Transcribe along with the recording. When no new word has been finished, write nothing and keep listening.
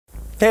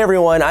Hey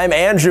everyone, I'm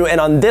Andrew, and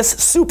on this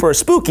super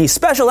spooky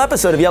special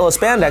episode of Yellow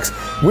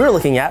Spandex, we're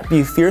looking at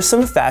the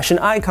fearsome fashion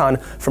icon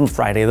from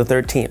Friday the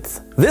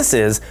 13th. This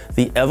is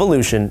the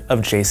evolution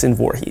of Jason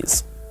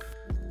Voorhees.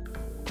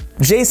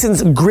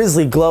 Jason's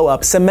grisly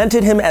glow-up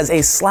cemented him as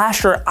a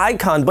slasher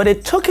icon, but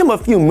it took him a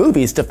few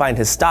movies to find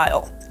his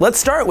style. Let's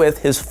start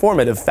with his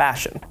formative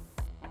fashion.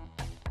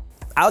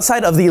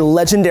 Outside of the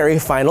legendary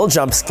final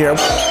jump scare,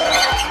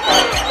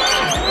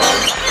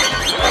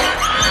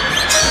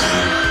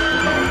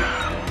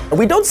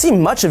 we don't see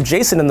much of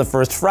Jason in the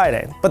first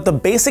Friday, but the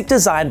basic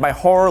design by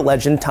horror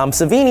legend Tom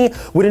Savini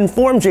would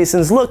inform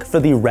Jason's look for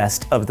the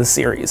rest of the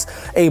series.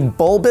 A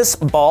bulbous,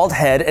 bald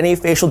head and a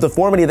facial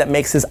deformity that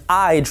makes his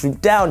eye droop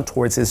down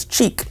towards his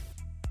cheek.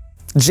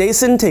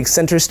 Jason takes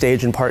center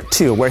stage in part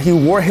 2, where he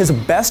wore his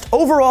best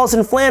overalls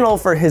and flannel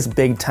for his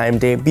big-time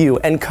debut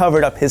and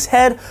covered up his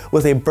head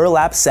with a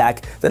burlap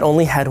sack that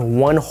only had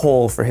one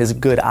hole for his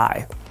good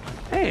eye.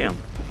 Damn.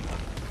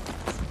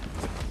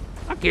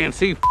 I can't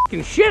see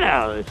f***ing shit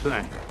out of this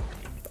thing.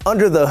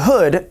 Under the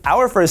hood,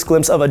 our first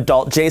glimpse of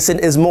adult Jason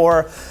is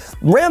more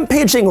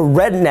rampaging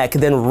redneck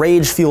than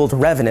rage-fueled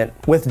revenant,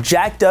 with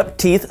jacked up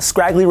teeth,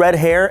 scraggly red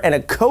hair, and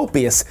a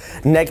copious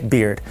neck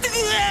beard.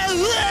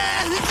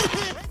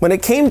 When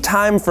it came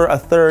time for a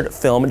third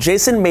film,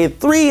 Jason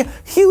made 3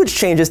 huge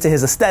changes to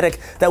his aesthetic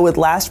that would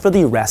last for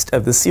the rest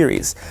of the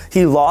series.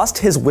 He lost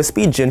his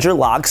wispy ginger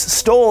locks,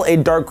 stole a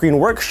dark green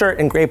work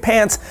shirt and gray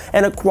pants,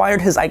 and acquired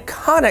his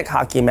iconic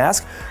hockey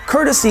mask,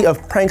 courtesy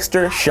of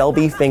prankster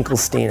Shelby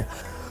Finkelstein.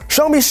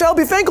 Show me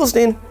Shelby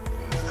Finkelstein!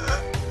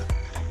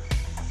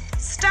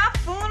 Stop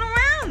fooling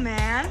around,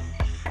 man.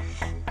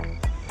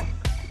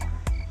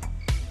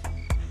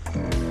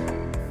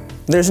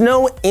 There's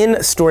no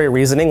in-story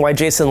reasoning why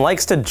Jason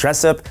likes to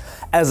dress up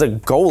as a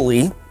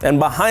goalie, and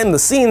behind the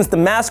scenes, the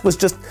mask was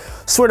just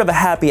sort of a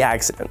happy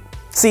accident.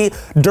 See,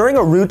 during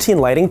a routine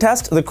lighting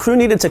test, the crew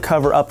needed to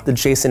cover up the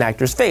Jason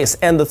actor's face,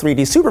 and the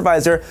 3D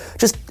supervisor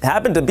just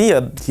happened to be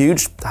a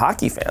huge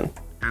hockey fan.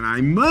 And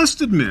I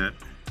must admit,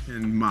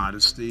 in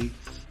modesty,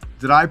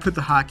 that I put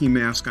the hockey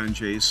mask on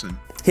Jason.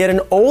 He had an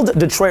old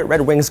Detroit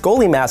Red Wings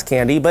goalie mask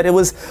handy, but it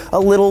was a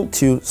little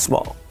too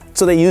small.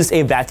 So they used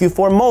a vacuum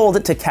form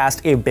mold to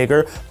cast a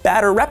bigger,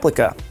 badder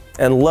replica.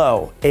 And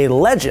lo, a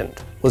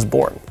legend was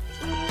born.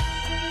 Who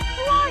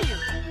are you?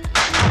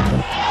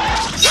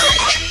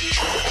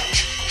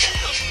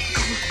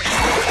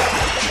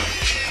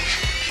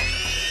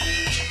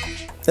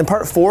 In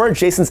part 4,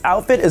 Jason's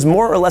outfit is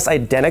more or less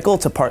identical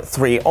to part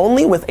 3,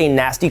 only with a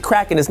nasty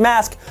crack in his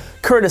mask,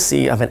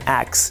 courtesy of an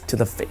axe to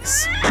the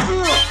face.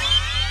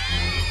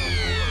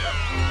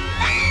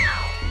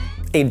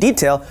 A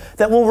detail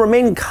that will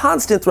remain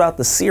constant throughout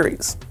the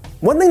series.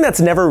 One thing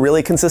that's never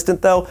really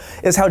consistent, though,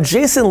 is how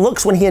Jason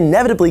looks when he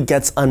inevitably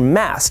gets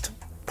unmasked.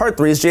 Part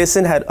 3's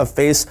Jason had a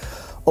face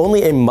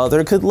only a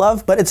mother could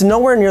love, but it's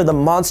nowhere near the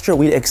monster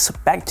we'd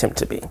expect him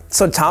to be.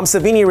 So Tom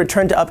Savini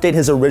returned to update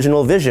his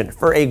original vision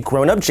for a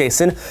grown-up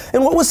Jason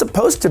in what was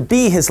supposed to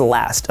be his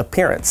last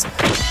appearance.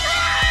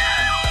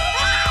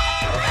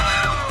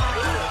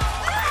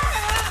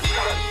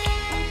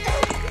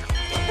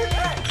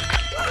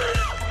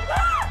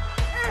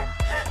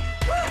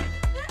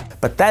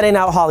 But that ain't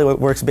how Hollywood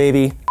works,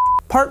 baby.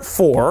 Part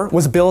 4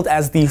 was billed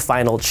as the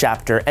final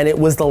chapter, and it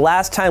was the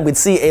last time we'd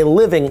see a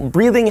living,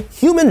 breathing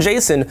human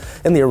Jason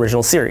in the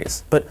original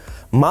series. But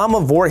Mama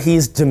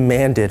Voorhees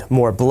demanded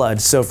more blood,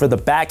 so for the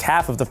back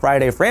half of the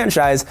Friday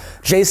franchise,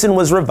 Jason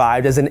was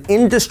revived as an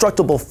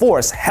indestructible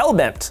force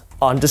hell-bent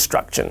on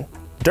destruction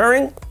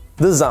during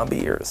the zombie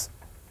years.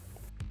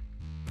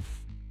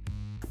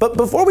 But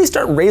before we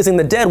start raising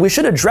the dead, we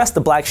should address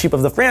the black sheep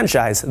of the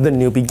franchise, the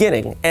new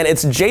beginning, and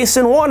it's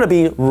Jason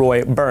wannabe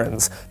Roy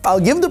Burns. I'll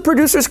give the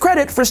producers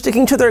credit for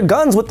sticking to their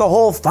guns with the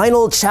whole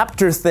final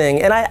chapter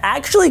thing, and I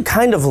actually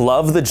kind of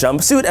love the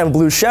jumpsuit and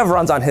blue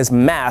chevrons on his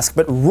mask,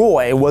 but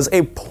Roy was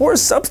a poor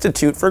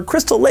substitute for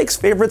Crystal Lake's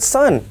favorite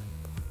son.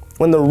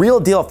 When the real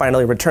deal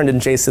finally returned in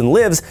Jason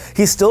Lives,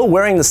 he's still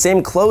wearing the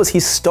same clothes he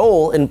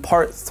stole in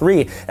part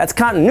 3. That's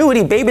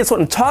continuity, baby, that's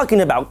what I'm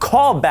talking about,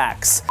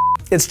 callbacks.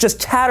 It's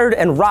just tattered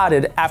and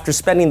rotted after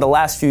spending the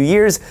last few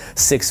years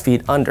 6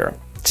 feet under.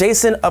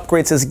 Jason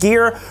upgrades his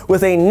gear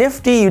with a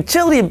nifty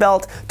utility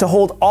belt to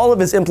hold all of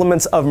his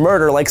implements of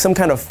murder like some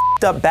kind of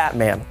f***ed up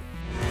Batman.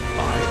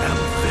 I am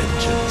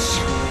vengeance.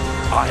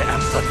 I am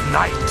the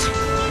night.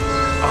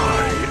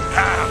 I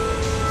am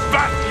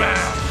Batman.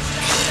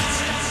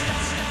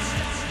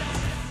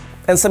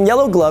 And some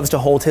yellow gloves to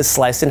hold his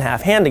sliced in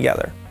half hand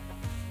together.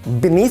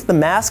 Beneath the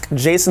mask,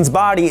 Jason's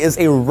body is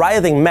a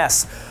writhing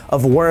mess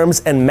of worms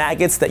and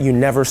maggots that you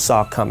never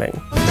saw coming.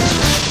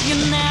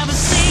 You never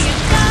see it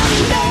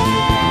coming.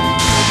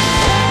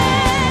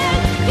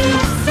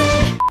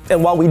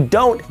 And while we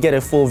don't get a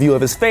full view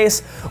of his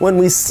face, when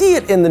we see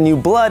it in the new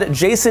blood,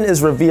 Jason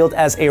is revealed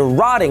as a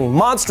rotting,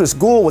 monstrous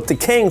ghoul with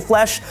decaying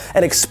flesh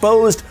and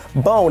exposed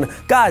bone.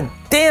 God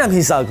damn,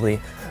 he's ugly.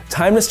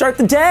 Time to start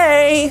the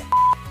day!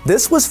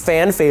 This was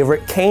fan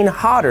favorite Kane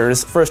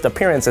Hodder's first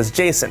appearance as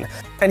Jason,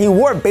 and he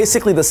wore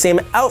basically the same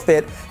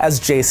outfit as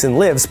Jason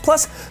Lives,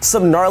 plus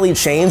some gnarly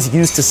chains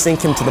used to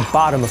sink him to the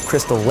bottom of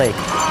Crystal Lake.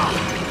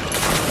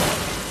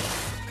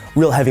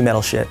 Real heavy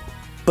metal shit.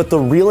 But the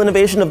real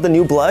innovation of the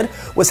New Blood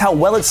was how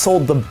well it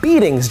sold the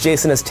beatings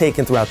Jason has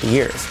taken throughout the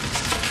years.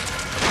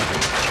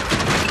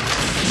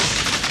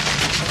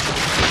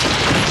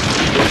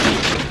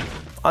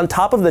 On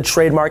top of the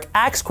trademark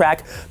axe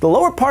crack, the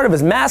lower part of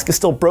his mask is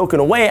still broken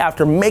away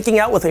after making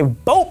out with a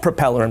boat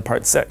propeller in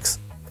part 6.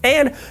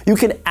 And you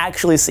can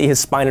actually see his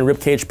spine and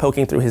ribcage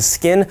poking through his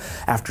skin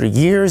after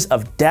years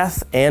of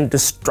death and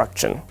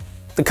destruction.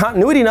 The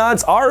continuity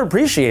nods are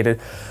appreciated,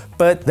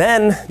 but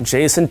then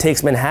Jason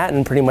takes Manhattan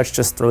and pretty much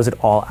just throws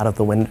it all out of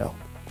the window.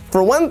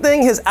 For one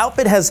thing, his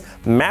outfit has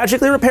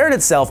magically repaired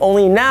itself,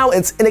 only now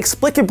it's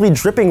inexplicably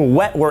dripping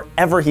wet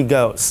wherever he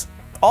goes.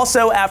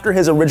 Also, after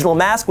his original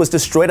mask was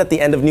destroyed at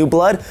the end of New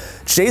Blood,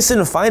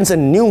 Jason finds a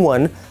new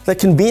one that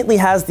conveniently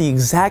has the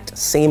exact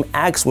same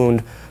axe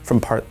wound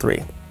from part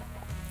 3.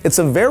 It's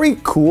a very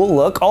cool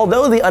look,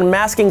 although the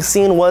unmasking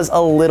scene was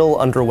a little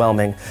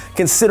underwhelming,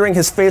 considering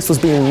his face was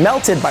being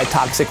melted by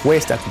toxic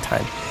waste at the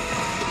time.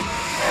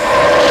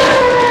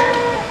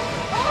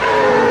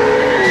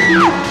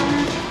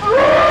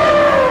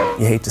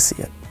 You hate to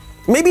see it.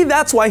 Maybe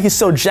that's why he's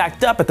so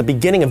jacked up at the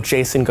beginning of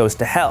Jason Goes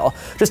to Hell.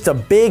 Just a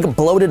big,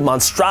 bloated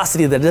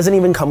monstrosity that doesn't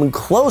even come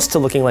close to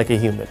looking like a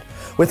human,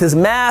 with his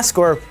mask,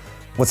 or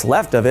what's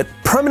left of it,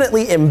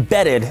 permanently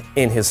embedded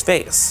in his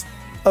face.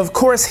 Of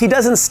course, he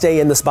doesn't stay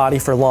in this body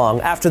for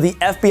long after the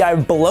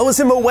FBI blows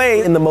him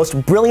away in the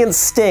most brilliant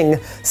sting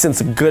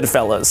since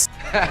Goodfellas.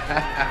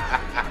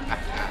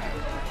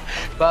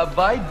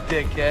 Bye-bye,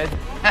 dickhead.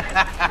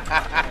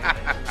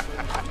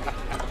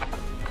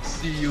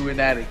 See you in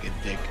Attica,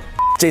 dick.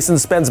 Jason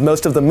spends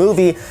most of the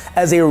movie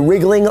as a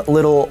wriggling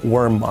little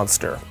worm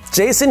monster.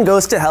 Jason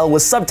Goes to Hell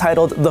was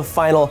subtitled The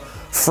Final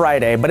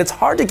Friday, but it's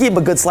hard to keep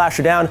a good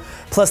slasher down,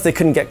 plus they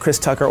couldn't get Chris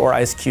Tucker or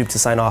Ice Cube to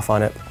sign off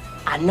on it.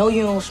 I know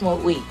you don't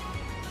smoke weed.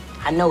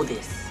 I know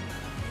this.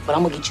 But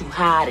I'm gonna get you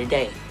high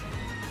today.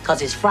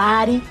 Cause it's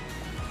Friday,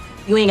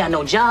 you ain't got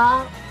no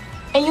job,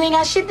 and you ain't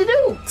got shit to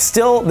do.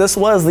 Still, this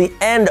was the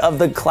end of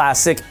the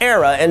classic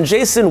era, and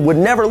Jason would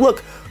never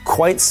look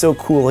quite so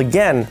cool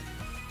again.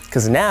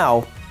 Cause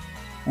now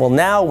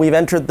we've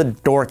entered the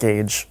dork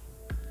age.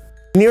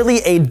 Nearly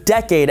a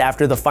decade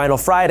after The Final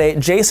Friday,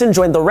 Jason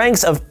joined the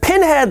ranks of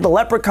Pinhead, the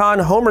Leprechaun,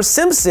 Homer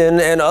Simpson,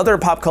 and other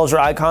pop culture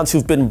icons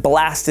who've been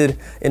blasted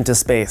into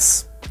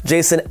space.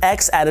 Jason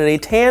X added a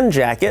tan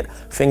jacket,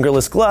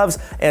 fingerless gloves,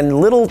 and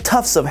little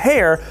tufts of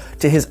hair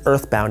to his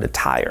earthbound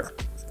attire,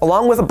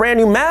 along with a brand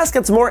new mask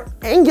that's more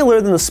angular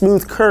than the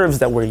smooth curves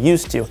that we're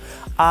used to.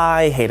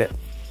 I hate it.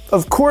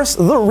 Of course,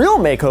 the real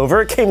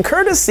makeover came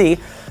courtesy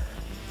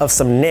of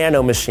some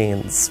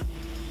nanomachines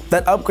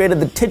that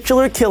upgraded the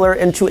titular killer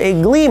into a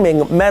gleaming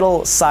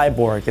metal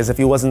cyborg, as if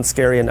he wasn't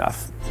scary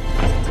enough.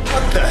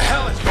 What the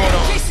hell is going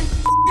on? Jason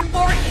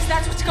Voorhees,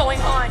 that's what's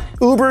going on.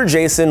 Uber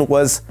Jason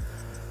was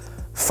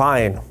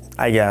fine,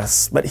 I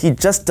guess, but he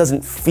just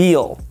doesn't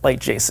feel like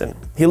Jason.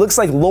 He looks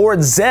like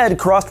Lord Zed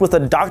crossed with a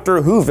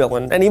Doctor Who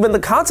villain, and even the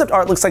concept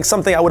art looks like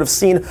something I would have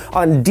seen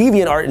on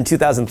DeviantArt in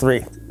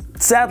 2003.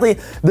 Sadly,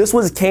 this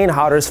was Kane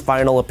Hodder's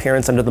final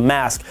appearance under the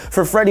mask.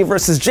 For Freddy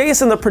vs.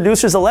 Jason, the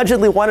producers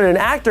allegedly wanted an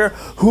actor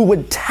who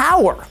would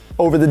tower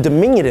over the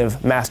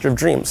diminutive Master of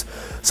Dreams.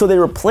 So they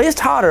replaced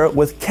Hodder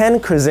with Ken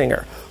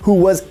Krasinger, who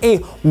was a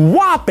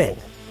whopping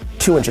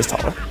 2 inches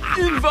taller.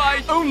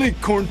 Invite only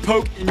corn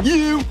poke, and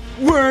you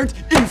weren't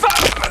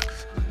invited.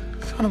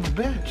 Son of a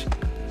bitch.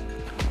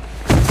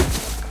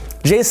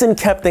 Jason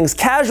kept things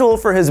casual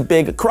for his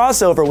big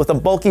crossover with a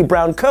bulky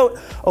brown coat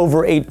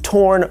over a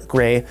torn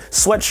gray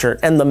sweatshirt,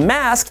 and the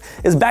mask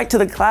is back to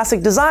the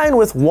classic design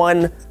with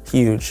one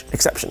huge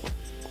exception.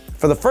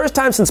 For the first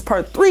time since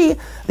part 3,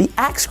 the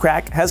axe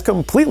crack has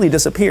completely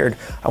disappeared.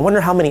 I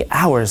wonder how many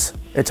hours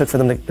it took for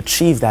them to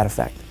achieve that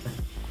effect.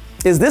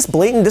 Is this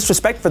blatant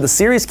disrespect for the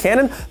series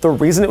canon the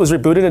reason it was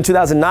rebooted in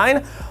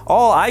 2009?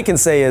 All I can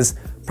say is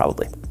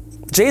probably.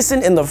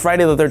 Jason in the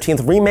Friday the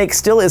 13th remake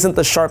still isn't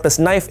the sharpest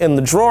knife in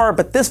the drawer,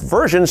 but this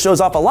version shows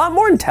off a lot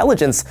more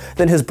intelligence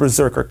than his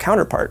berserker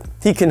counterpart.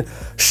 He can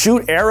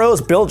shoot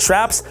arrows, build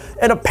traps,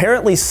 and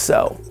apparently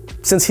so,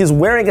 since he's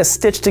wearing a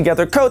stitched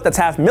together coat that's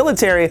half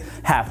military,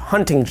 half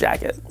hunting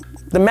jacket.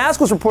 The mask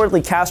was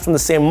reportedly cast from the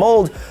same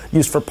mold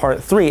used for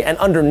part 3, and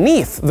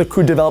underneath, the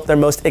crew developed their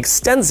most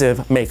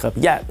extensive makeup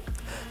yet.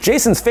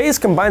 Jason's face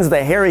combines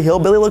the hairy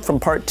hillbilly look from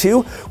part 2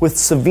 with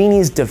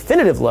Savini's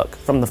definitive look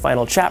from the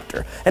final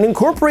chapter, and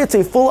incorporates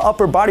a full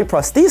upper body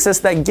prosthesis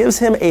that gives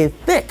him a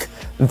thick,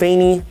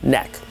 veiny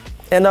neck,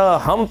 and a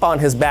hump on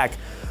his back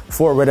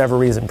for whatever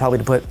reason, probably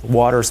to put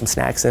water or some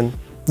snacks in.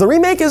 The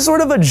remake is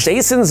sort of a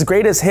Jason's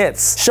greatest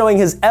hits, showing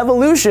his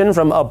evolution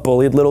from a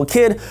bullied little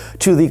kid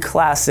to the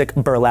classic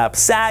burlap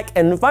sack,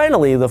 and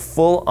finally the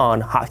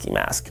full-on hockey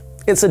mask.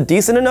 It's a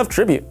decent enough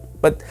tribute,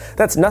 but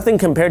that's nothing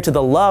compared to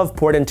the love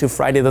poured into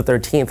Friday the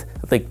 13th,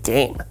 the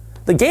game.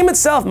 The game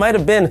itself might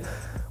have been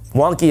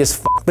Wonky as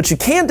f, but you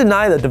can't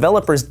deny the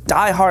developers'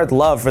 die-hard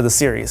love for the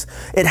series.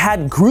 It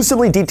had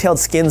gruesomely detailed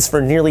skins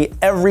for nearly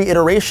every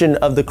iteration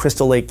of the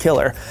Crystal Lake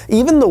Killer,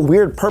 even the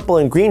weird purple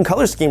and green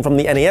color scheme from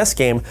the NES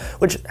game,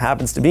 which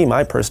happens to be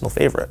my personal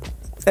favorite.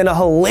 And a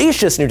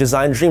hellacious new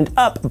design dreamed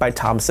up by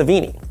Tom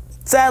Savini.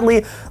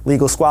 Sadly,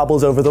 legal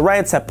squabbles over the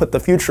rights have put the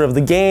future of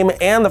the game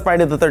and the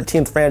Friday the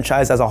 13th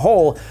franchise as a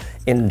whole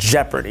in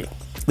jeopardy.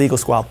 Legal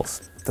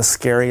squabbles, the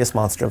scariest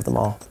monster of them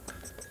all.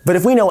 But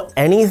if we know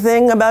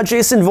anything about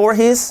Jason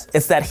Voorhees,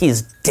 it's that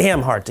he's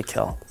damn hard to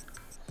kill.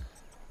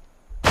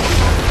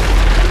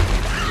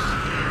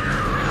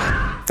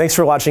 Thanks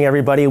for watching,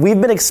 everybody. We've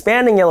been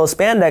expanding Yellow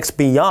Spandex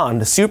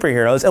beyond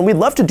superheroes, and we'd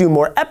love to do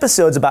more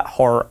episodes about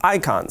horror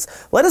icons.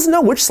 Let us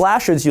know which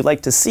slashers you'd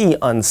like to see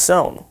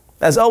unsewn.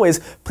 As always,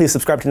 please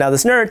subscribe to Now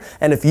This Nerd,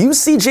 and if you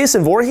see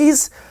Jason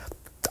Voorhees,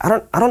 I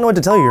don't know what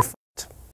to tell you. You're